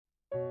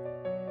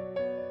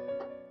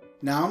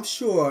Now, I'm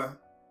sure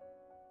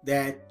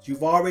that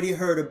you've already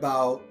heard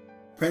about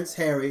Prince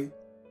Harry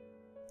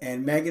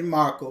and Meghan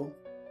Markle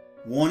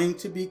wanting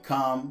to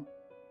become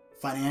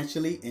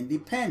financially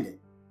independent.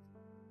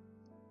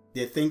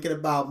 They're thinking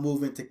about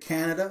moving to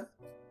Canada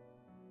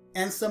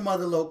and some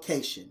other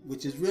location,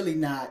 which is really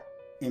not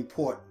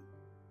important.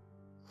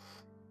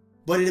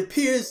 But it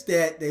appears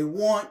that they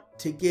want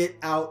to get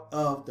out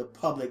of the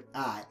public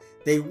eye.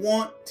 They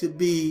want to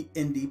be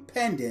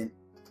independent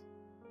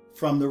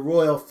from the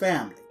royal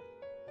family.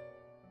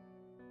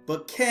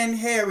 But can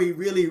Harry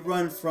really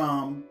run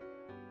from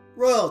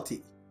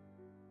royalty?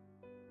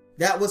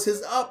 That was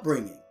his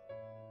upbringing.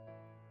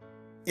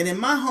 And in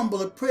my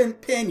humble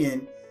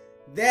opinion,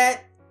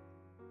 that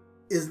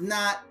is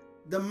not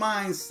the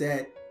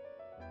mindset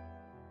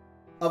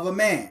of a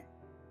man.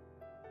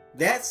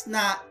 That's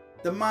not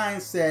the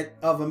mindset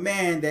of a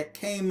man that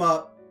came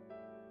up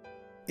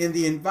in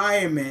the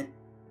environment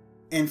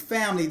and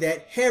family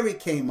that Harry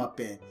came up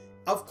in.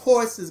 Of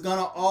course, there's going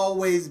to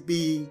always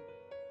be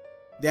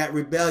that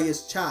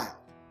rebellious child.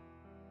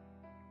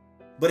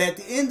 But at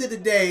the end of the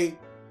day,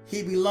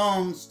 he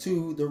belongs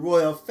to the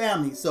royal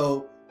family.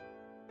 So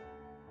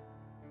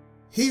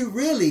he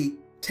really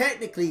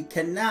technically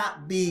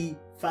cannot be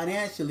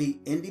financially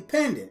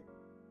independent.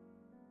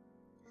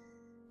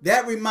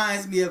 That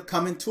reminds me of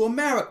Coming to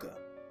America.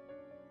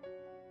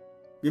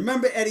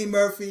 Remember Eddie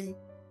Murphy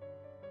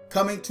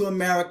coming to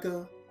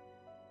America?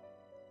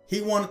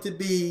 He wanted to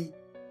be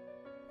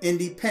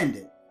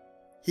independent.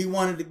 He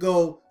wanted to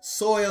go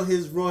soil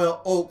his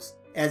royal oats,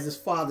 as his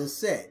father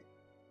said.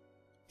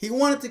 He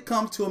wanted to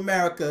come to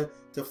America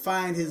to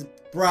find his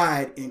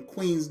bride in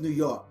Queens, New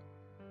York.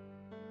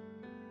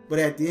 But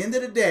at the end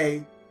of the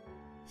day,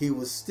 he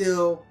was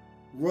still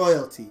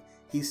royalty.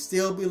 He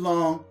still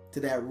belonged to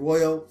that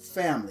royal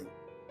family.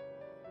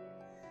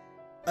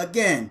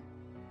 Again,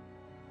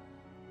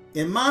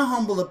 in my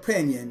humble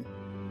opinion,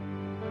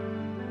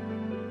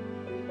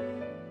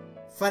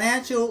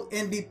 financial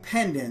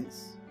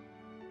independence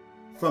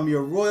from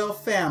your royal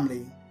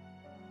family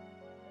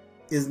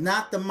is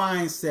not the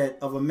mindset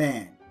of a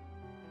man.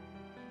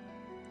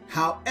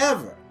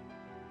 However,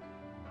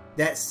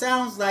 that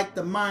sounds like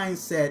the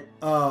mindset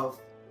of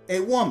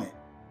a woman.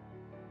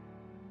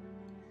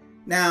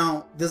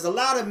 Now, there's a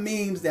lot of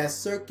memes that's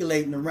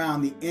circulating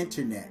around the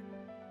internet.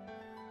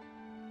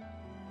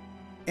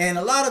 And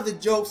a lot of the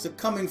jokes are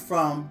coming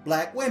from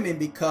black women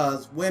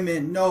because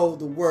women know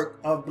the work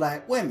of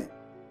black women.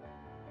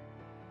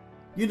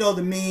 You know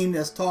the meme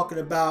that's talking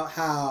about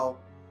how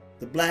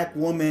the black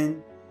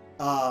woman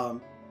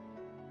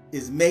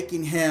is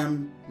making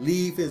him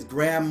leave his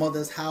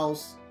grandmother's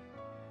house.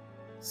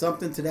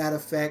 Something to that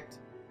effect.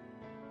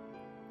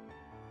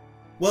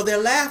 Well, they're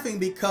laughing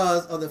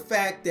because of the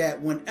fact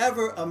that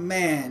whenever a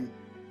man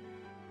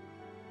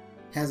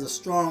has a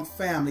strong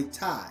family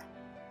tie,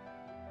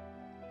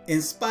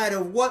 in spite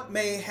of what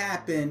may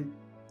happen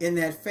in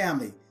that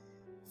family,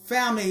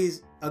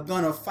 families are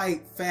going to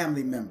fight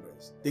family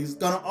members. There's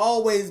going to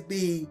always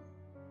be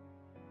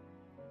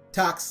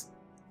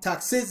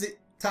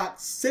toxicity,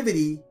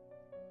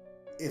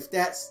 if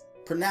that's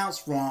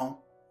pronounced wrong,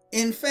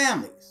 in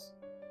families.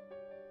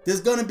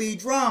 There's going to be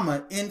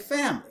drama in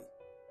family.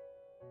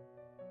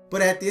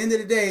 But at the end of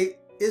the day,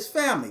 it's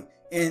family.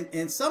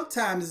 And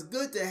sometimes it's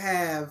good to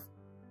have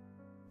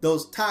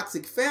those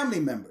toxic family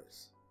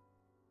members.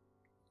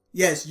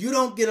 Yes, you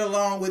don't get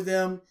along with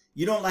them.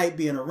 You don't like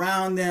being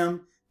around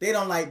them. They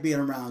don't like being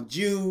around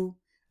you.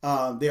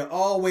 They're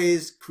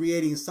always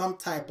creating some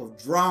type of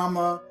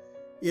drama.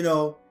 You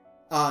know,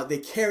 they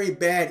carry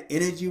bad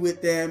energy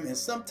with them. And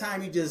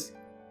sometimes you just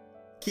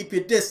keep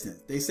your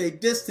distance. They say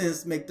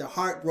distance make the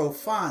heart grow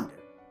fonder.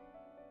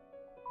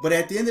 But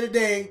at the end of the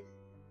day,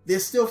 they're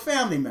still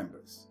family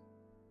members.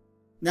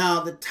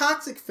 Now, the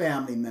toxic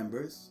family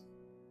members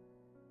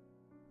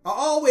are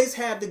always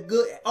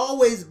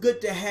good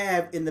to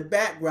have in the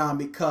background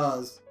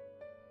because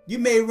you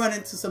may run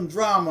into some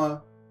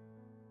drama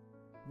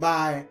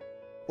by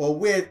or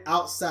with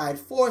outside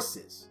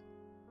forces.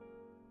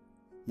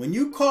 When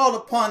you call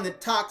upon the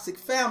toxic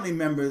family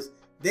members,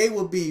 they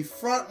will be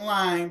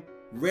frontline,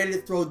 ready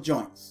to throw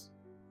joints.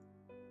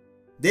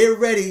 They're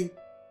ready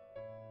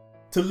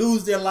to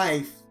lose their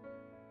life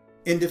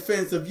in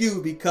defense of you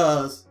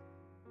because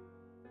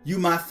you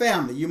my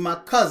family, you're my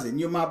cousin,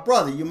 you're my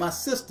brother, you're my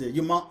sister,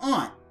 you're my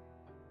aunt,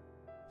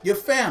 you're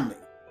family.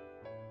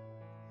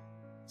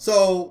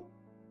 So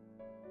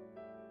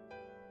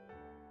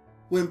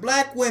when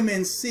black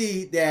women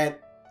see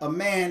that a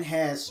man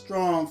has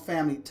strong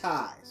family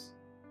ties,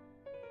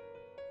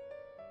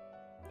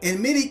 in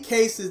many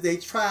cases they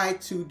try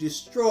to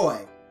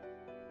destroy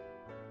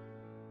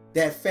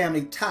that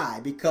family tie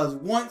because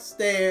once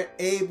they're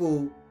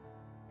able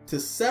to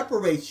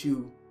separate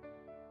you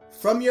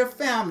from your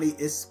family,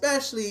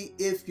 especially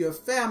if your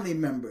family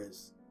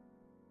members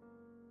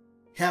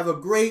have a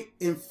great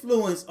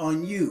influence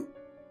on you,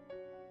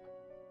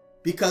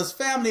 because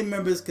family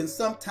members can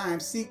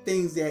sometimes see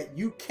things that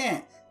you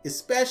can't,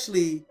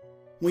 especially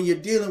when you're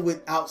dealing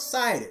with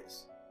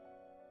outsiders.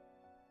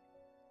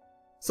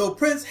 So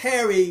Prince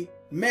Harry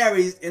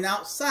marries an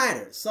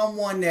outsider,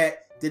 someone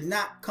that did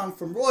not come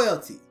from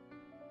royalty,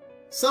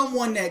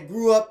 someone that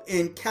grew up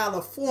in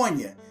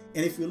California.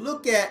 And if you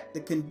look at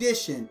the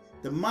condition,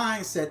 the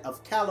mindset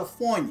of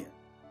California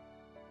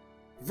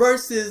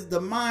versus the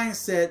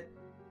mindset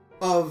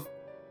of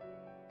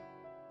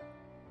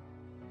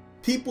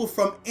people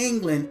from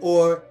England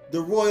or the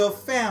royal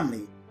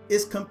family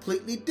is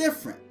completely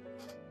different.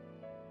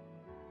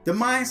 The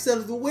mindset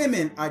of the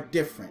women are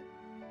different.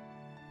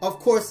 Of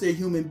course, they're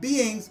human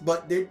beings,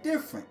 but they're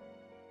different.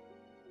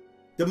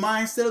 The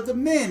mindset of the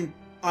men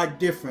are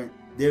different.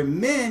 They're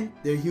men,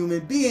 they're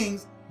human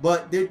beings,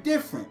 but they're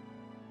different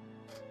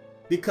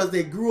because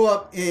they grew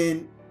up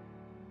in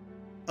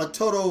a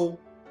total,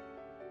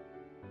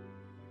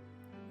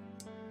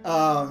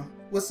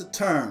 what's the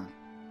term?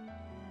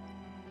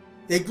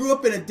 They grew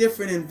up in a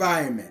different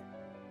environment,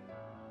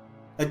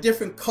 a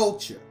different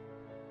culture,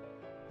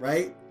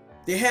 right?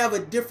 They have a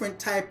different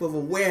type of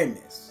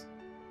awareness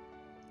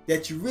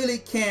that you really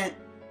can't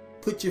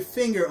put your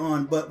finger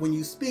on, but when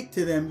you speak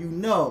to them, you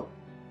know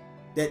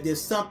that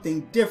there's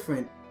something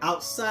different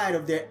outside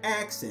of their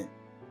accent.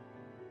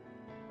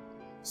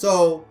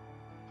 So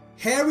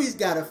Harry's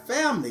got a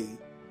family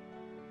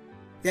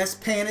that's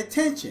paying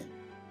attention.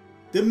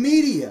 The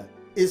media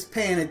is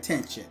paying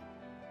attention.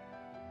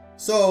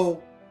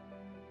 So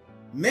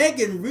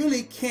Meghan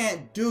really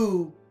can't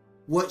do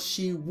what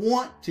she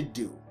wants to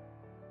do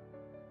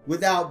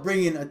without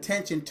bringing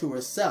attention to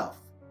herself.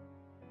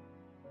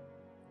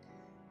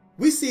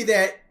 We see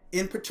that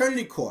in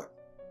paternity court.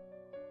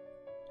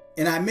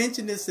 And I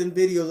mentioned this in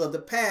videos of the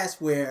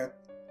past where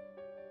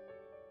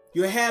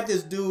you have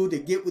this dude to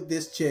get with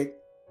this chick.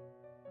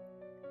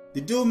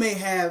 The dude may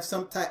have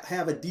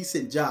have a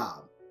decent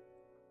job,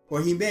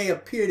 or he may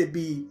appear to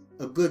be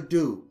a good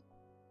dude.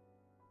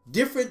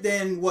 Different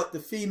than what the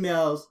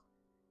females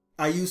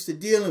are used to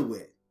dealing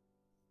with.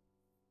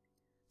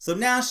 So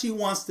now she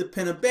wants to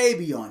pin a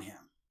baby on him.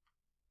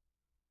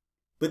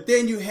 But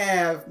then you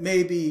have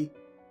maybe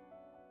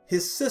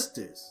his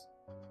sisters,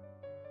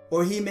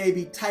 or he may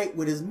be tight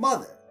with his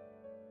mother,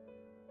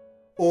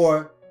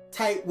 or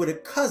tight with a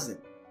cousin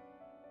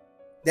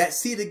that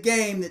see the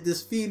game that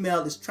this female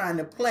is trying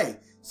to play.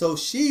 So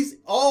she's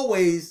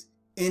always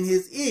in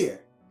his ear,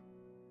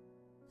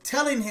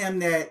 telling him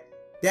that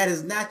that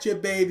is not your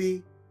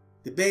baby.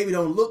 The baby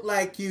don't look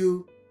like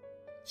you.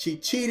 She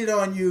cheated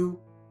on you.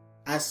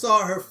 I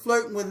saw her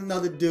flirting with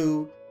another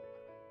dude.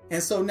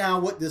 And so now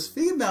what this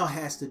female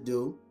has to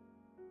do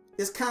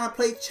is kind of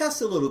play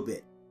chess a little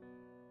bit.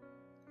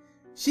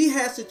 She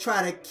has to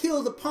try to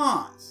kill the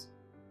pawns,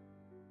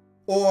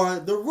 or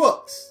the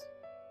rooks,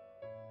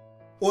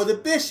 or the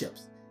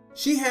bishops.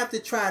 She has to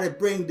try to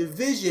bring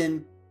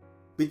division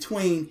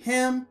between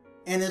him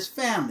and his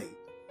family.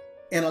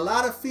 And a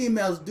lot of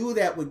females do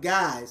that with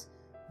guys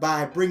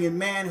by bringing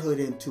manhood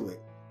into it.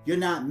 You're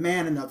not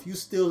man enough. You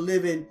still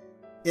living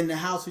in the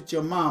house with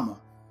your mama.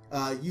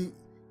 You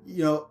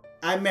know,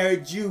 I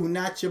married you,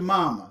 not your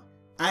mama.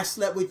 I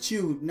slept with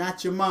you,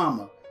 not your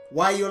mama.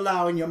 Why are you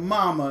allowing your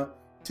mama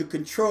to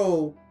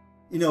control,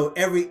 you know,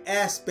 every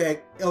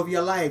aspect of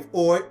your life?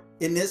 Or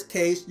in this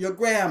case, your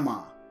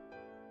grandma.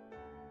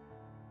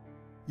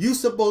 You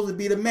supposed to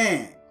be the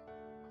man.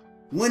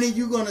 When are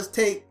you going to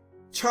take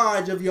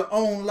charge of your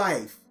own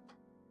life?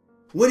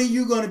 When are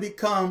you going to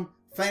become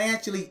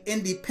financially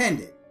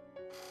independent?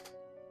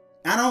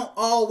 I don't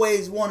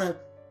always want to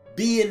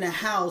be in the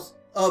house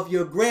of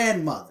your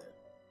grandmother,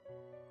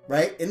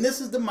 right? And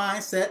this is the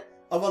mindset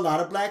of a lot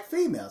of black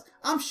females.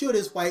 I'm sure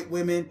there's white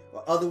women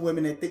or other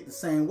women that think the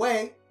same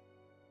way.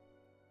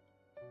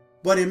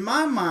 But in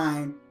my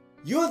mind,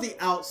 you're the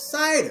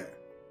outsider.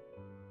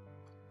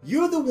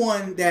 You're the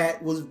one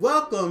that was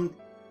welcomed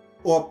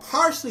or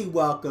partially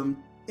welcomed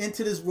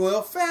into this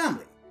royal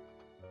family.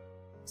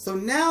 So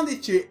now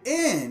that you're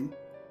in,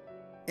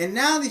 and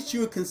now that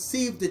you've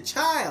conceived a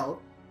child,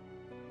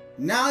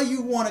 now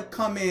you want to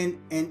come in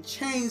and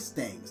change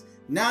things.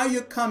 Now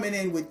you're coming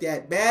in with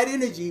that bad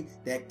energy,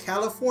 that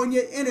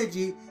California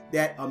energy,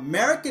 that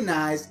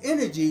Americanized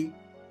energy,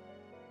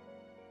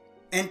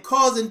 and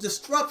causing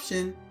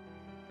disruption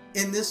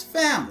in this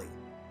family.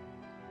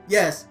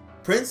 Yes,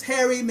 Prince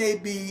Harry may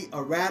be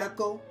a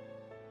radical,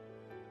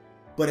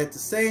 but at the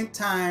same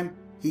time,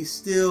 he's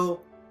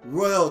still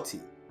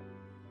royalty.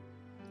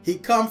 He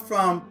comes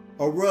from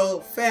a royal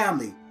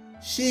family.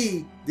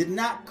 She did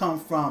not come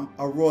from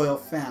a royal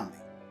family.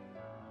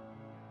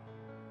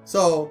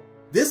 So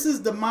this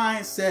is the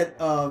mindset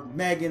of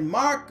Meghan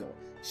Markle.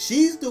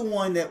 She's the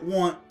one that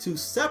wants to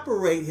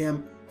separate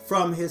him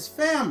from his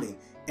family.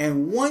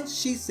 And once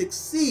she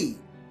succeeds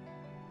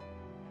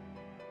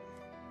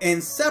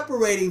in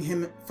separating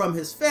him from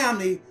his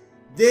family,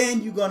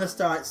 then you're going to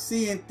start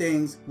seeing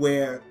things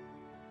where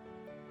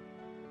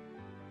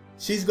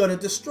she's going to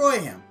destroy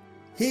him.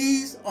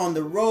 He's on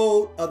the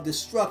road of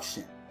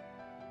destruction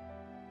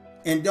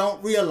and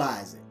don't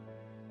realize it.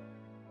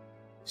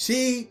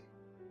 She,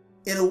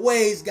 in a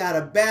way, has got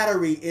a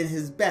battery in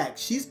his back.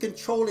 She's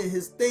controlling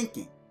his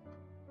thinking.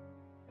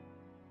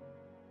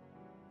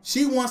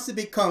 She wants to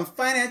become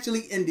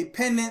financially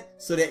independent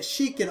so that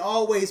she can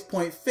always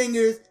point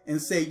fingers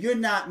and say you're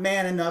not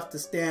man enough to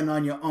stand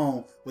on your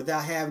own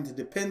without having to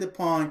depend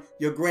upon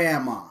your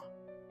grandma.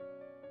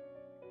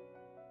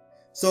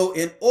 So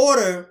in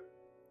order,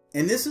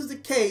 and this is the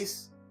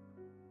case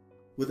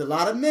with a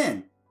lot of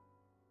men,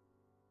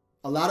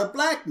 a lot of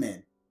black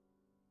men,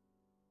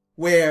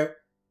 where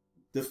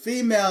the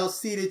females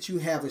see that you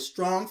have a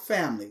strong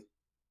family.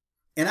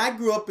 And I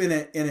grew up in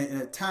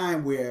a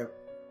time where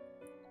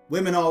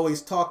women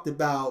always talked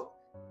about,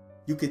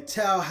 you could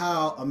tell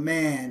how a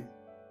man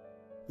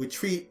would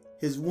treat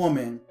his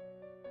woman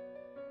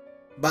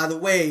by the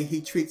way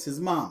he treats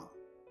his mama.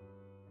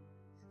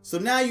 So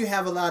now you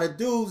have a lot of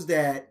dudes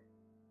that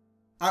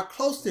are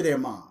close to their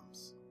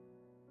moms.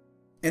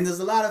 And there's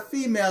a lot of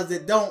females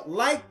that don't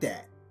like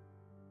that.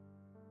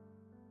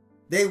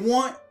 They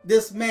want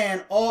this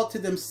man all to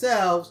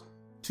themselves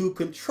to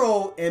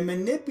control and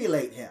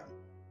manipulate him.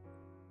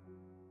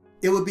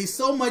 It would be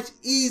so much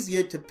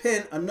easier to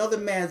pin another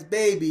man's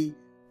baby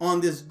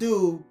on this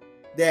dude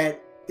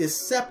that is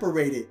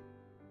separated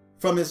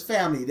from his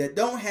family, that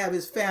don't have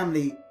his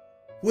family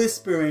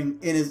whispering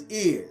in his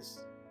ears,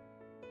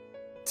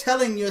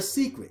 telling your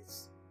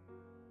secrets.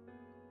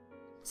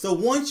 So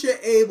once you're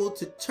able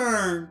to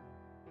turn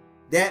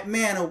that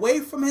man away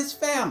from his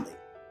family,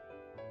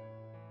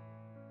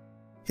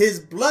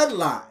 his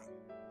bloodline,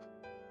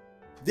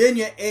 then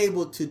you're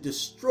able to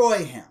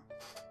destroy him.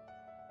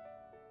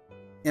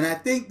 And I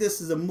think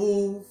this is a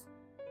move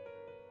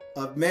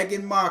of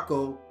Meghan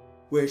Markle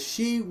where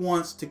she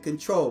wants to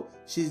control.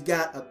 She's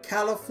got a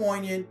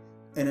Californian,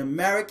 an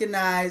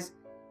Americanized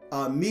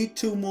Me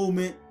Too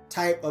movement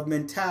type of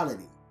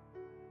mentality.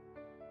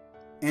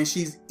 And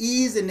she's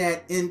easing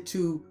that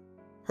into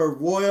her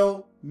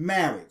royal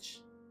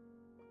marriage.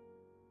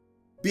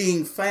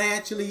 Being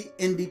financially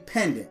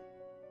independent.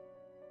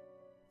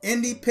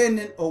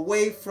 Independent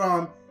away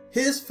from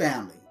his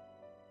family.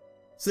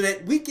 So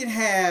that we can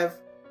have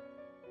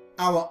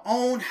our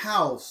own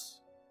house.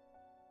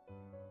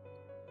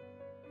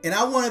 And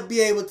I want to be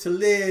able to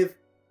live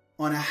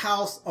on a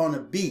house on a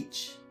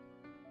beach.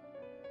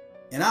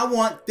 And I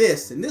want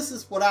this, and this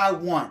is what I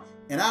want.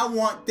 And I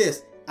want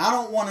this. I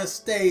don't want to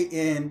stay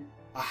in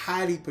a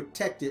highly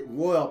protected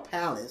royal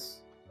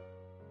palace.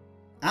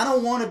 I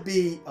don't want to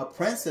be a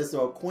princess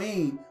or a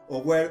queen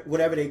or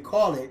whatever they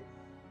call it.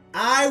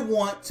 I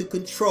want to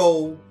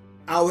control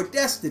our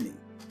destiny.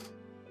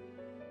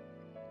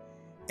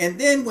 And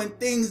then when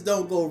things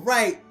don't go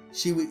right,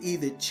 she would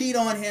either cheat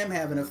on him,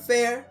 have an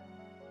affair,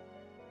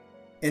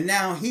 and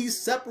now he's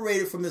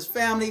separated from his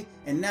family,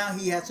 and now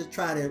he has to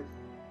try to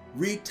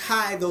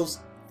retie those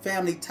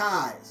family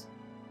ties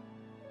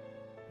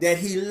that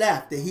he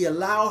left, that he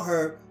allowed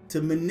her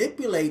to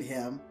manipulate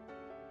him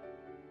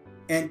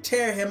and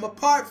tear him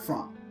apart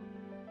from.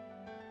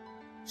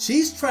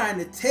 She's trying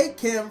to take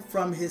him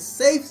from his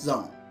safe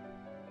zone.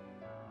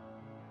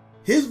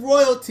 His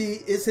royalty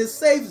is his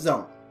safe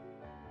zone.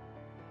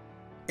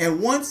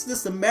 And once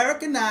this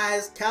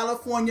Americanized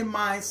California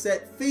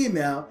mindset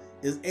female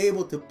is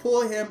able to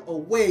pull him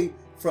away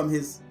from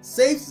his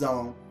safe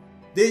zone,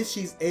 then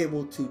she's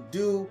able to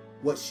do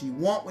what she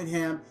wants with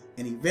him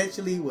and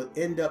eventually will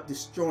end up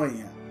destroying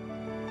him.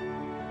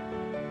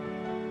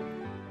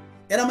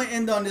 And I'm going to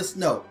end on this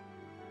note.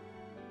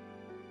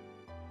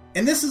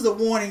 And this is a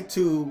warning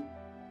to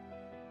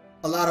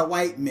a lot of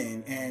white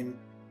men and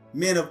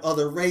men of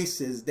other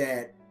races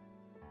that,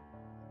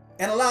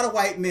 and a lot of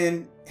white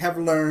men have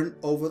learned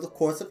over the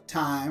course of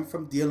time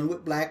from dealing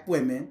with black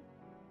women.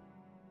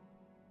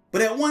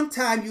 But at one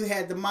time you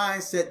had the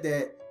mindset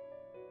that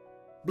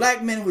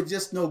black men were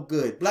just no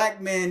good.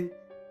 Black men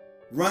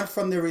run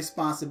from their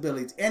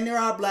responsibilities. And there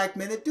are black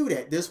men that do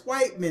that. There's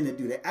white men that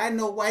do that. I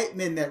know white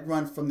men that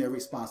run from their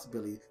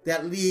responsibilities,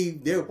 that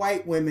leave their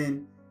white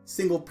women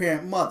single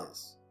parent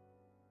mothers.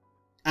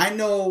 I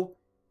know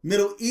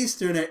Middle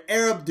Eastern and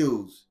Arab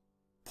dudes,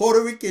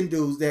 Puerto Rican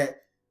dudes that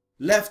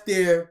left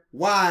their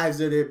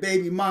wives or their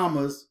baby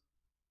mamas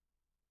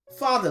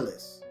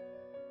fatherless,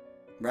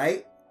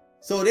 right?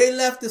 So they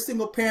left the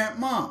single parent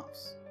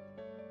moms.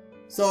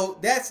 So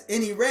that's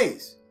any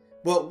race.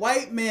 But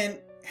white men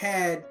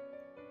had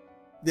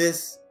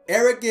this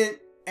arrogant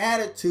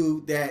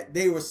attitude that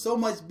they were so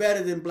much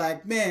better than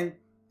black men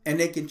and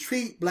they can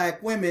treat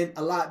black women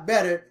a lot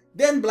better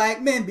than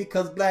black men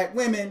because black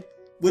women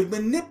would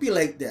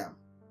manipulate them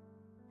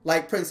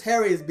like Prince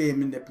Harry is being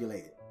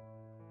manipulated.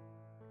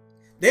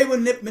 They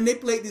would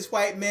manipulate these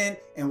white men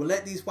and would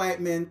let these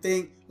white men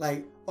think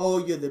like,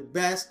 oh, you're the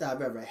best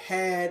I've ever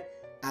had.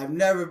 I've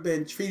never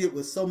been treated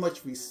with so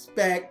much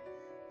respect.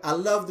 I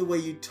love the way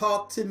you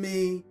talk to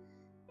me.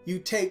 You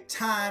take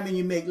time and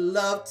you make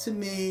love to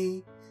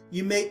me.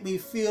 You make me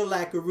feel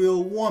like a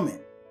real woman.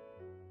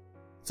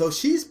 So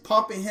she's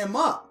pumping him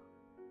up.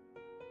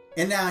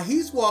 And now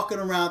he's walking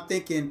around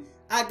thinking,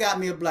 I got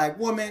me a black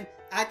woman.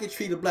 I can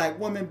treat a black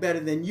woman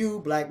better than you,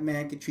 black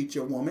man, can treat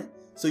your woman.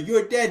 So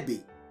you're a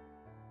deadbeat.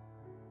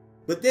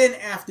 But then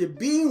after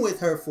being with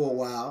her for a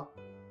while,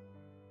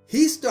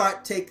 he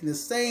started taking the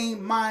same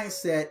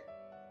mindset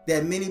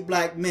that many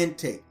black men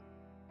take.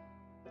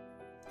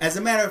 As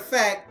a matter of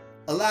fact,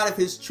 a lot of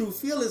his true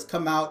feelings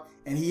come out,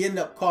 and he ended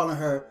up calling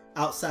her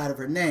outside of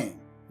her name,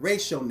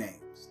 racial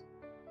names.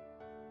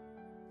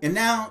 And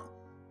now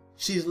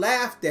she's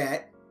laughed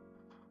at,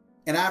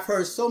 and I've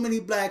heard so many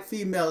black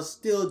females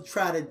still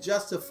try to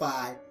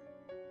justify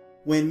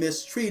when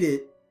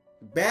mistreated,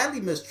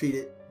 badly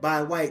mistreated by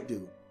a white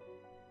dude.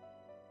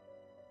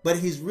 But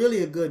he's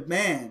really a good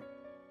man.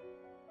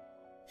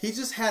 He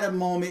just had a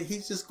moment.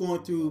 He's just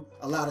going through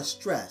a lot of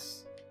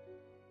stress.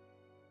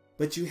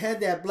 But you had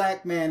that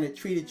black man that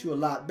treated you a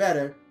lot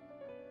better,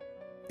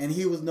 and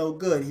he was no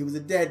good. He was a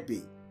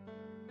deadbeat.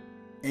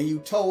 And you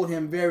told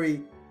him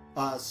very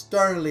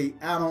sternly,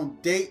 I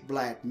don't date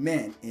black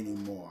men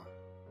anymore.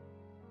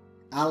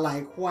 I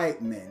like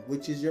white men,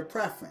 which is your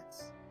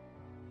preference.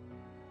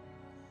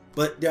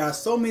 But there are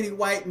so many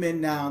white men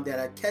now that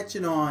are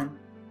catching on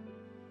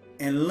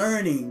and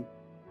learning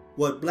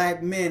what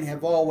black men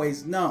have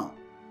always known.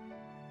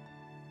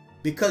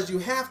 Because you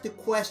have to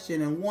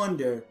question and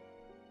wonder,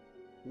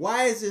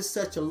 why is there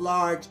such a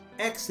large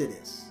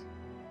exodus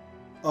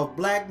of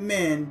black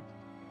men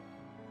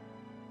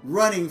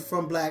running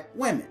from black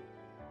women?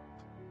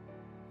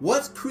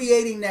 What's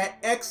creating that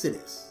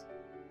exodus?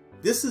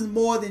 This is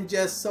more than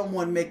just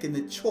someone making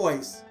the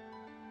choice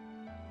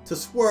to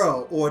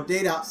swirl or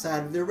date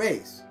outside of their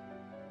race.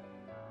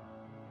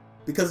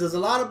 Because there's a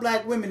lot of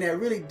black women that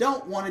really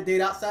don't want to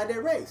date outside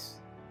their race.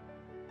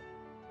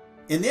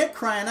 And they're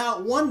crying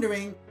out,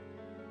 wondering,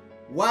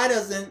 why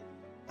doesn't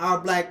our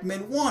black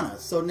men want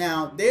us? So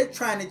now they're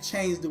trying to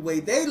change the way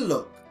they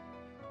look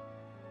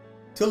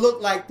to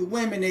look like the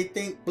women they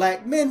think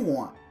black men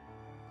want.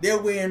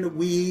 They're wearing the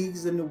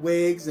weaves and the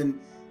wigs, and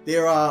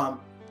they're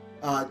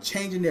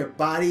changing their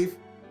body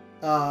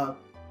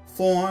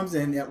forms.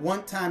 And at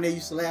one time they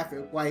used to laugh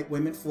at white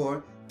women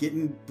for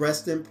getting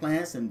breast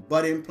implants and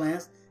butt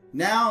implants.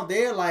 Now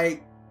they're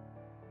like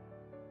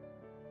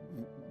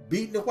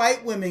beating the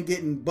white women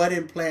getting butt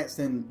implants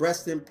and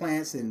breast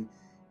implants and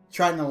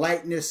trying to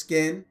lighten their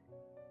skin.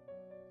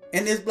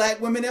 And there's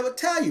black women that will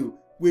tell you,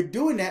 we're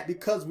doing that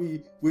because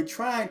we're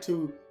trying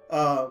to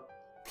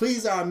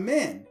please our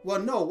men.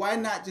 Well, no, why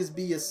not just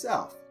be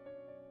yourself?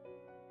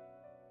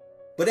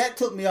 But that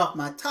took me off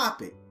my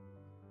topic.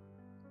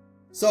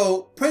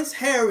 So Prince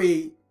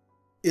Harry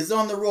is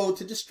on the road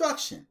to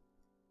destruction.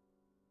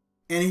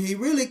 And he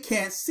really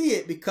can't see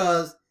it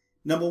because,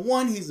 number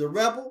one, he's a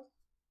rebel.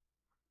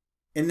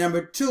 And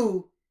number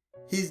two,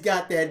 he's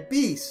got that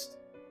beast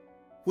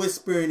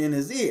whispering in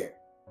his ear.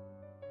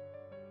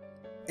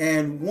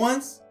 And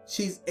once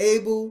she's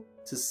able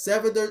to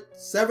sever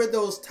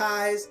those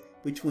ties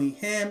between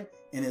him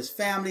and his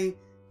family,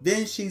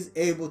 then she's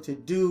able to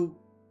do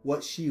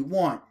what she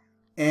wants.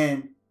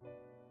 And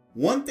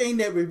one thing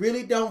that we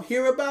really don't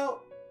hear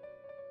about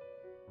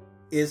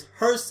is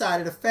her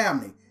side of the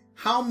family.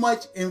 How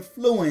much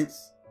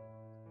influence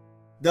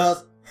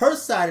does her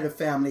side of the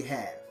family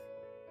have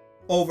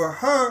over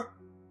her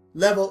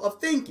level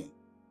of thinking?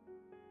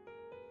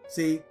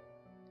 See,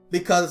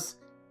 because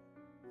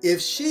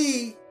if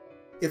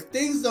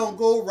things don't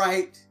go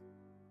right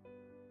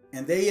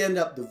and they end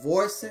up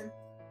divorcing,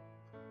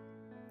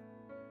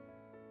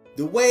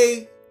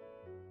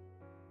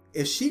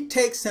 if she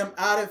takes him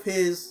out of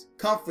his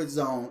comfort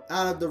zone,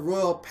 out of the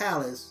royal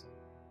palace,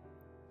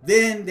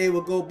 then they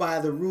will go by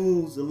the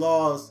rules, the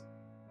laws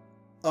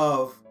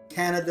of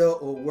Canada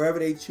or wherever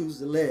they choose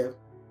to live.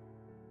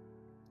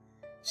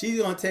 She's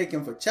going to take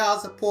him for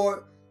child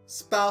support,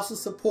 spousal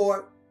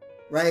support,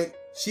 right?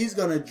 She's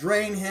going to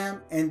drain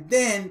him. And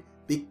then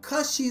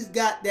because she's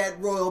got that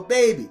royal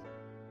baby,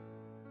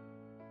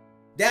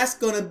 that's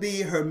going to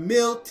be her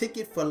meal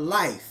ticket for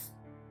life.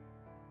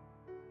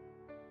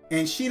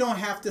 And she don't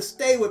have to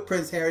stay with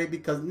Prince Harry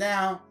because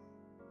now,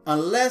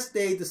 unless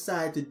they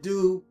decide to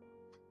do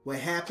what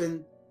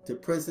happened to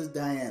Princess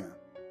Diana.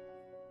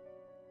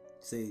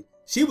 See,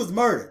 she was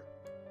murdered,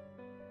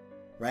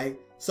 right?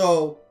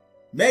 So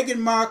Meghan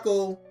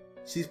Markle,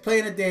 she's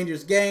playing a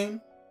dangerous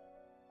game.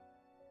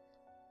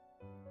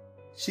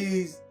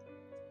 She's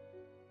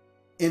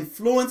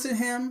influencing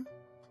him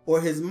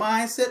or his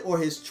mindset or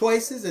his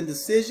choices and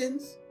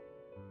decisions.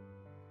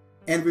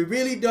 And we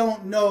really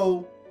don't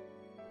know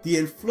the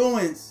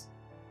influence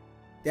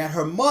that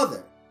her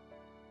mother,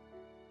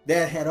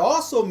 that had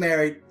also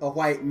married a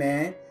white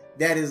man,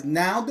 that is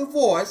now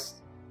divorced,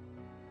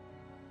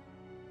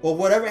 or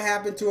whatever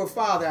happened to her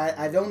father.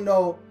 I don't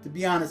know, to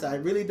be honest. I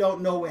really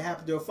don't know what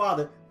happened to her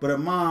father, but her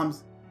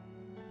mom's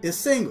is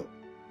single,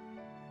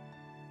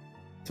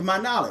 to my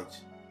knowledge.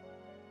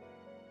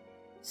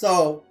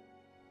 So,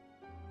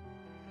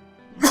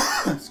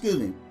 excuse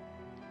me.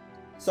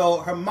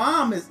 So her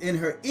mom is in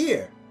her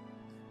ear.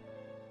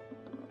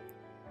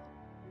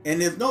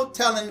 And there's no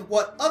telling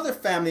what other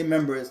family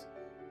members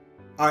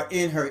are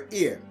in her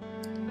ear.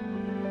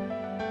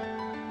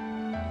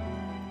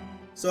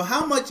 So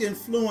how much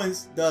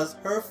influence does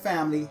her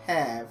family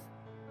have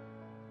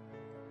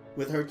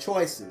with her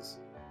choices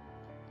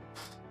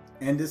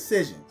and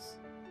decisions?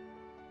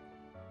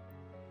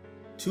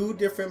 Two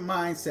different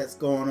mindsets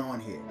going on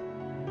here.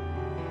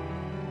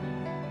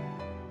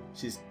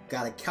 She's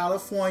got a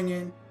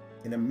Californian,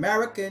 an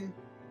American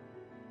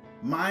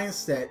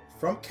mindset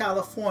from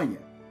California.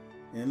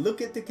 And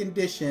look at the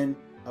condition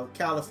of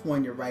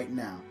California right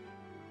now.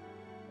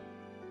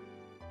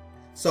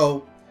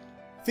 So,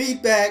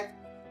 feedback,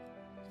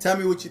 tell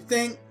me what you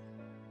think.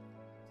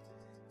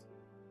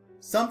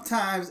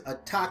 Sometimes a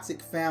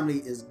toxic family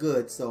is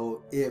good.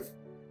 So if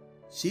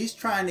she's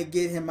trying to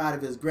get him out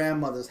of his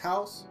grandmother's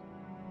house,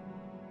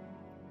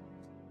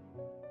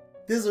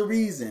 there's a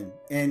reason.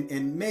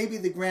 And maybe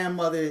the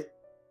grandmother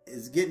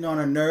is getting on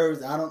her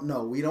nerves. I don't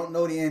know. We don't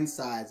know the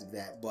insides of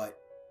that, but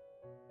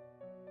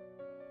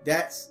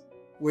that's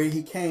where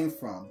he came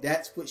from.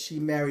 That's what she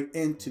married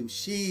into.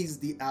 She's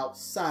the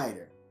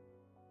outsider.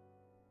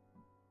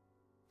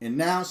 And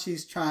now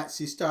she's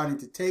starting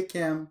to take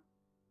him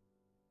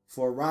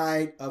for a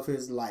ride of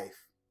his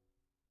life.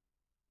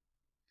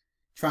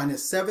 Trying to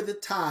sever the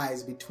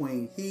ties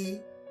between he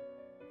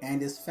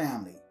and his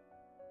family.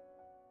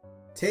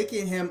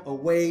 Taking him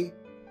away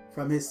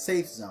from his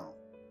safe zone.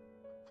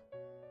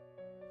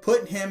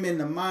 Putting him in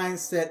the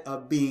mindset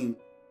of being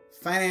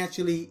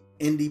financially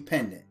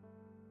independent.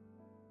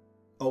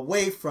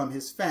 Away from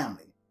his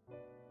family.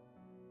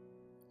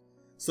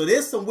 So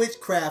there's some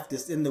witchcraft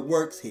that's in the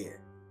works here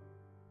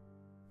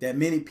that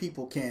many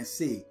people can't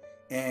see.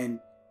 And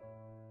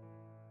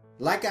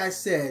like I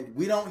said,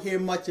 we don't hear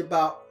much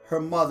about her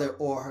mother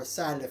or her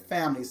side of the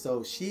family.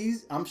 So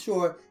I'm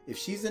sure if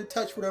she's in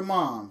touch with her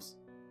moms,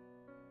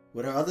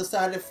 with her other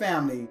side of the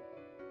family,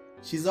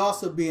 she's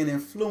also being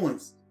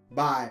influenced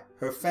by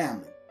her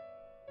family.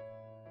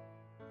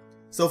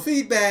 So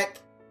feedback,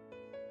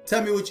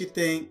 tell me what you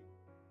think.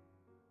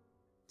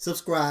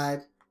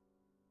 Subscribe.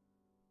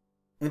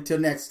 Until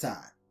next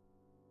time,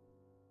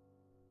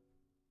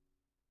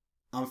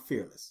 I'm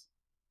fearless.